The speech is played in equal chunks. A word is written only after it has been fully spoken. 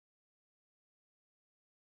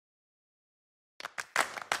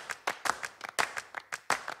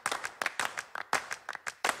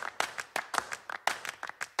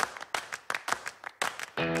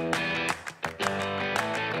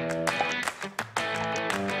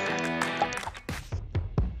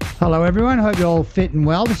Hello everyone, hope you're all fit and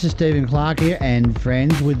well. This is Stephen Clark here and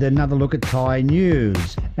friends with another look at Thai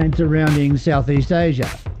news and surrounding Southeast Asia.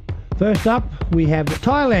 First up, we have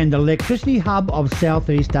Thailand, electricity hub of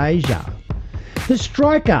Southeast Asia. The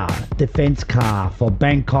Striker defence car for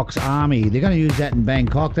Bangkok's army. They're going to use that in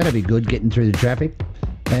Bangkok. That'll be good, getting through the traffic.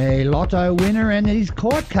 A lotto winner and his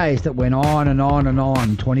court case that went on and on and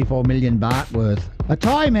on, 24 million baht worth. A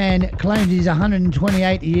Thai man claims he's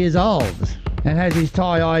 128 years old and has his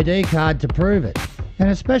Thai ID card to prove it. And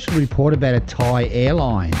a special report about a Thai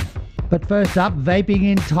airline. But first up, vaping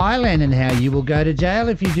in Thailand and how you will go to jail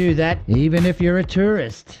if you do that, even if you're a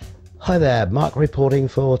tourist. Hi there, Mark reporting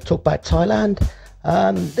for Talkback Thailand.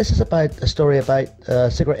 This is about a story about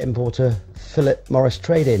cigarette importer Philip Morris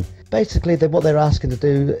Trading. Basically, what they're asking to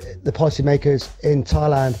do, the policymakers in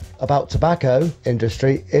Thailand, about tobacco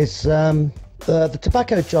industry is the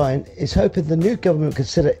tobacco giant is hoping the new government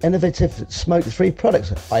consider innovative smoke-free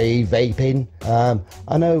products, i.e. vaping.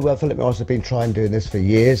 I know Philip Morris has been trying doing this for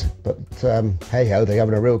years, but hey-ho, they're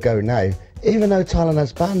having a real go now. Even though Thailand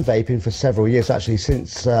has banned vaping for several years, actually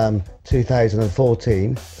since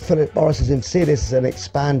 2014, Philip Morris has seen this as an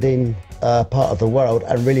expanding part of the world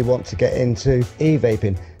and really want to get into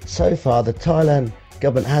e-vaping. So far, the Thailand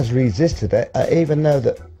government has resisted it, even though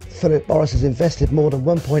that Philip Morris has invested more than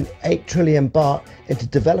 1.8 trillion baht into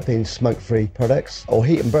developing smoke-free products, or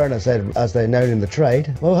heat and burn as they're known in the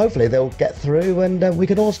trade. Well, hopefully they'll get through and we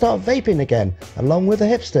can all start vaping again, along with the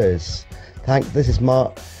hipsters. This is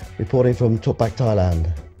Mark reporting from Talkback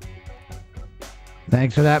Thailand.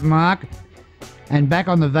 Thanks for that, Mark. And back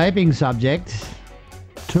on the vaping subject,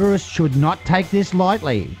 tourists should not take this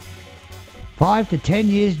lightly. 5 to 10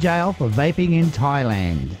 years jail for vaping in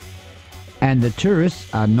Thailand. And the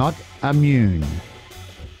tourists are not immune.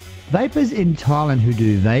 Vapers in Thailand who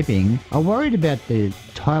do vaping are worried about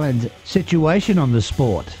Thailand's situation on the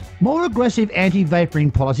sport. More aggressive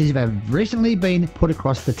anti-vaping policies have recently been put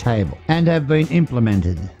across the table and have been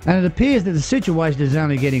implemented. And it appears that the situation is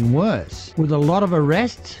only getting worse, with a lot of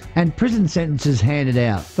arrests and prison sentences handed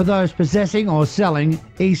out for those possessing or selling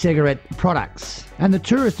e-cigarette products. And the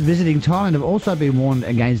tourists visiting Thailand have also been warned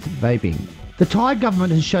against vaping. The Thai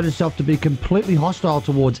government has shown itself to be completely hostile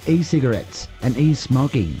towards e-cigarettes and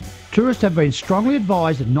e-smoking. Tourists have been strongly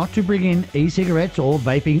advised not to bring in e-cigarettes or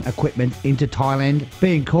vaping equipment into Thailand.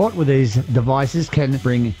 Being caught with these devices can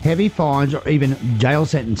bring heavy fines or even jail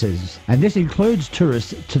sentences. And this includes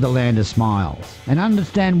tourists to the Land of Smiles. And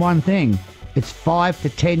understand one thing, it's 5 to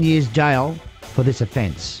 10 years jail for this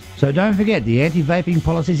offence. So don't forget, the anti-vaping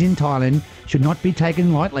policies in Thailand should not be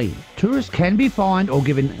taken lightly. Tourists can be fined or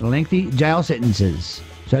given lengthy jail sentences.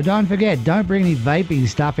 So don't forget, don't bring any vaping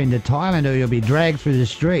stuff into Thailand or you'll be dragged through the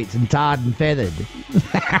streets and tarred and feathered.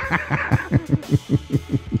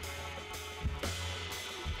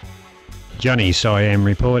 Johnny Siam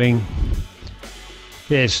reporting.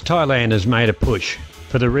 Yes, Thailand has made a push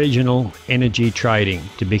for the regional energy trading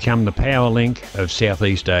to become the power link of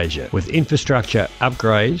Southeast Asia, with infrastructure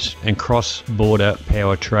upgrades and cross-border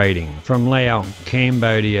power trading from Laos,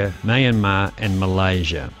 Cambodia, Myanmar and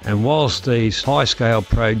Malaysia. And whilst these high-scale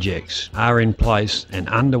projects are in place and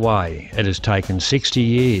underway, it has taken 60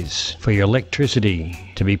 years for your electricity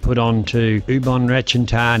to be put onto Ubon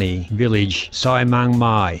Ratchathani village, Sai Mang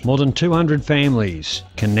Mai. More than 200 families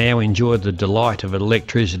can now enjoy the delight of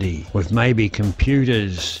electricity with maybe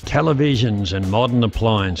computers, televisions and modern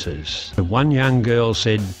appliances. The one young girl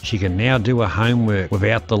said she can now do her homework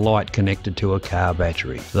without the light connected to a car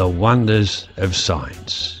battery. The wonders of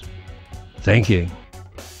science. Thank you.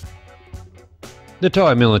 The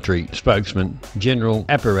Thai military spokesman, General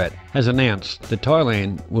Apparat, has announced that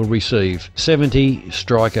Thailand will receive 70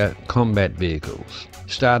 Striker combat vehicles,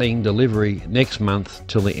 starting delivery next month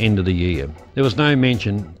till the end of the year. There was no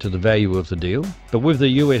mention to the value of the deal, but with the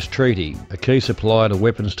US treaty, a key supplier of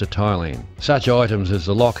weapons to Thailand, such items as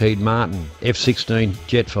the Lockheed Martin F-16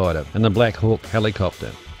 jet fighter and the Black Hawk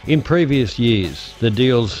helicopter. In previous years, the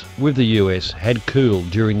deals with the US had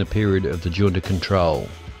cooled during the period of the junta control.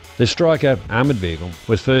 The Striker armoured vehicle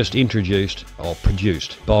was first introduced or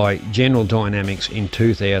produced by General Dynamics in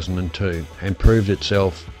 2002 and proved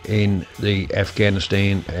itself in the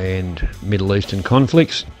Afghanistan and Middle Eastern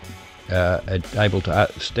conflicts. able to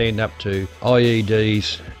stand up to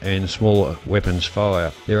IEDs and smaller weapons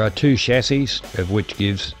fire. There are 2 chassis, of which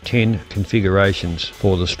gives 10 configurations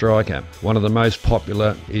for the Striker. One of the most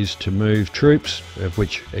popular is to move troops, of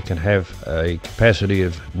which it can have a capacity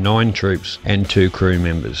of 9 troops and 2 crew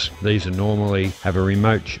members. These are normally have a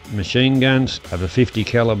remote machine guns of a 50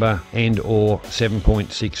 caliber and or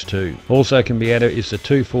 7.62. Also can be added is the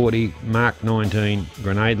 240 Mark 19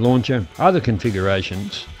 grenade launcher. Other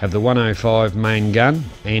configurations have the 105 main gun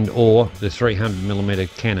and or the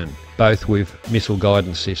 300mm cannon, both with missile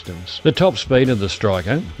guidance systems. The top speed of the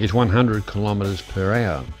Striker is 100 kilometers per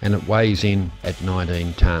hour and it weighs in at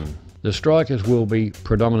 19 tonne. The Strikers will be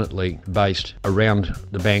predominantly based around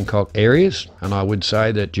the Bangkok areas, and I would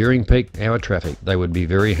say that during peak hour traffic they would be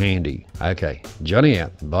very handy. Okay, Johnny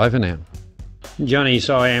out. Bye for now. Johnny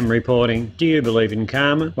Siam reporting. Do you believe in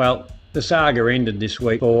karma? Well, the saga ended this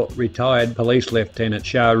week for retired Police Lieutenant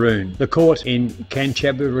Sharoon. The court in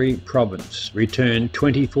Kanchanaburi province returned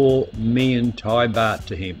 24 million Thai baht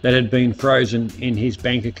to him that had been frozen in his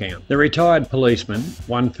bank account. The retired policeman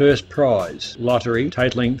won first prize lottery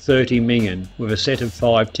totalling 30 million with a set of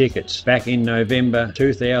 5 tickets back in November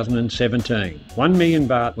 2017. 1 million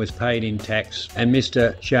baht was paid in tax and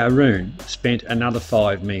Mr. Sharoon spent another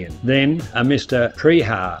 5 million. Then a Mr.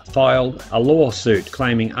 Prihar filed a lawsuit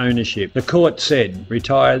claiming ownership. The court said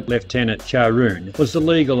retired Lieutenant Sharoon was the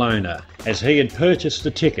legal owner as he had purchased the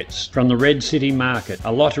tickets from the Red City Market,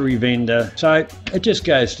 a lottery vendor. So it just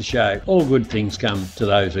goes to show all good things come to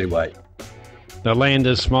those who wait. The Land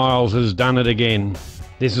of Smiles has done it again.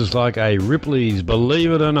 This is like a Ripley's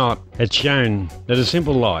Believe It or Not. It's shown that a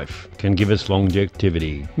simple life can give us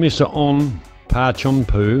longevity. Mr. On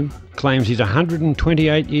Parchompu claims he's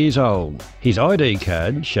 128 years old. His ID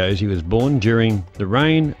card shows he was born during the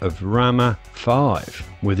reign of Rama V,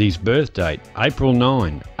 with his birth date April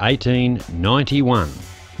 9, 1891.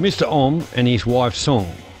 Mr. Om and his wife Song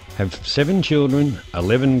have 7 children,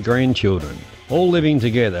 11 grandchildren, all living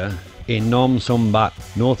together in Nom Sombat,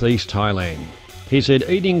 northeast Thailand. He said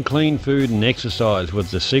eating clean food and exercise was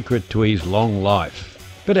the secret to his long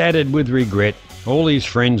life, but added with regret, all his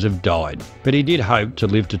friends have died, but he did hope to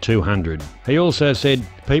live to 200. He also said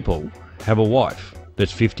people have a wife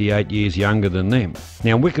that's 58 years younger than them.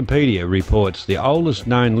 Now Wikipedia reports the oldest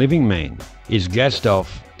known living man is Gustaf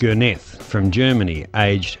Gerneth from Germany,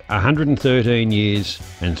 aged 113 years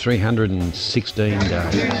and 316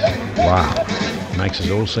 days. Wow, makes us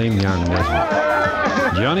all seem young, doesn't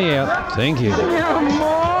it? Johnny out, thank you.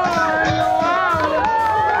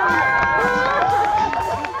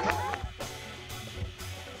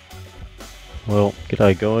 Well,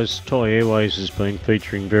 g'day guys. Thai Airways has been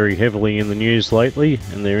featuring very heavily in the news lately,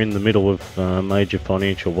 and they're in the middle of major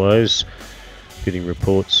financial woes. Getting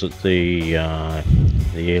reports that the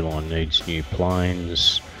airline needs new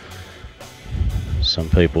planes. Some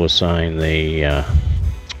people are saying the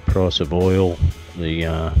price of oil,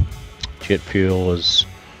 the jet fuel is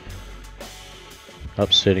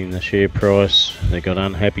upsetting the share price. They've got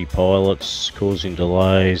unhappy pilots causing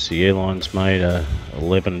delays. The airline's made a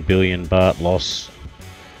 11 billion baht loss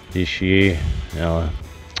this year.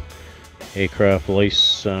 Aircraft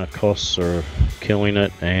lease costs are killing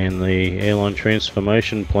it, and the airline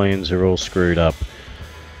transformation plans are all screwed up.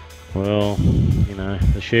 Well, you know,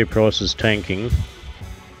 the share price is tanking.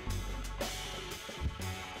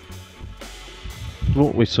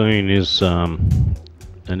 What we're seeing is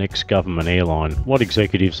an ex-government airline, what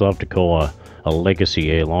executives love to call a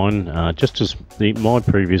legacy airline, just as my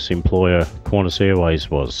previous employer Qantas Airways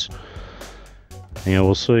was. Now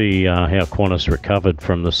we'll see how Qantas recovered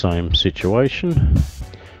from the same situation.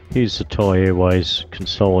 Here's the Thai Airways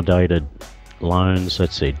consolidated loans,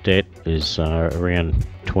 that's their debt, is around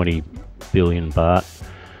 20 billion baht.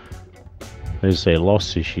 There's their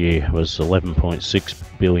loss this year, was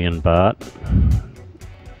 11.6 billion baht.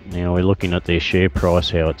 Now we're looking at their share price,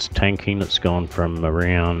 how it's tanking. It's gone from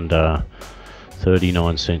around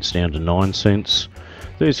 39 cents down to 9 cents.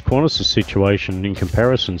 There's Qantas' situation in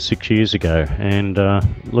comparison 6 years ago, and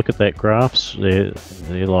look at that graphs.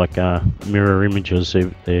 They're like mirror images.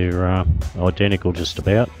 They're identical just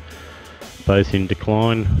about. Both in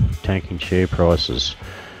decline, tanking share prices.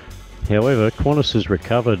 However, Qantas has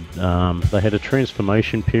recovered. They had a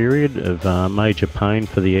transformation period of major pain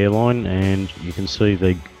for the airline, and you can see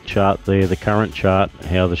the chart there, the current chart,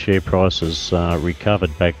 how the share price has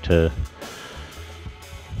recovered back to,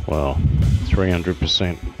 well,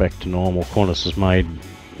 300% back to normal. Qantas has made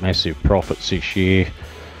massive profits this year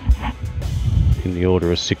in the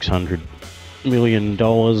order of $600 million.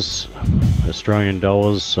 Australian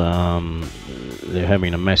dollars. They're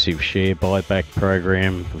having a massive share buyback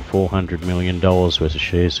program for $400 million worth of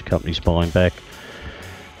shares the company's buying back.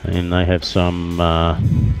 And they have some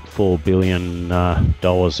 $4 billion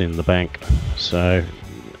in the bank. So,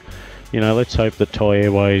 you know, let's hope that Thai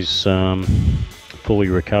Airways fully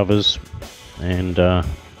recovers, and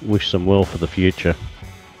wish them well for the future.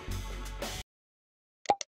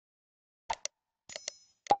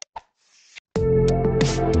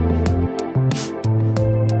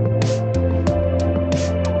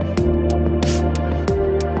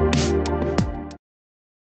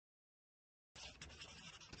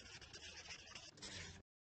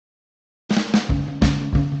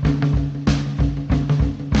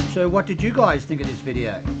 So what did you guys think of this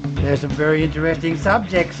video? There's some very interesting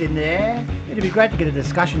subjects in there. It'd be great to get a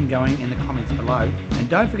discussion going in the comments below. And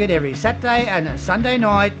don't forget, every Saturday and Sunday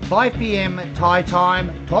night, 5 PM Thai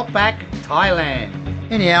time, Talk Back Thailand.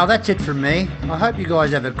 Anyhow, that's it from me. I hope you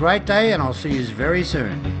guys have a great day, and I'll see you very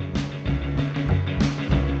soon.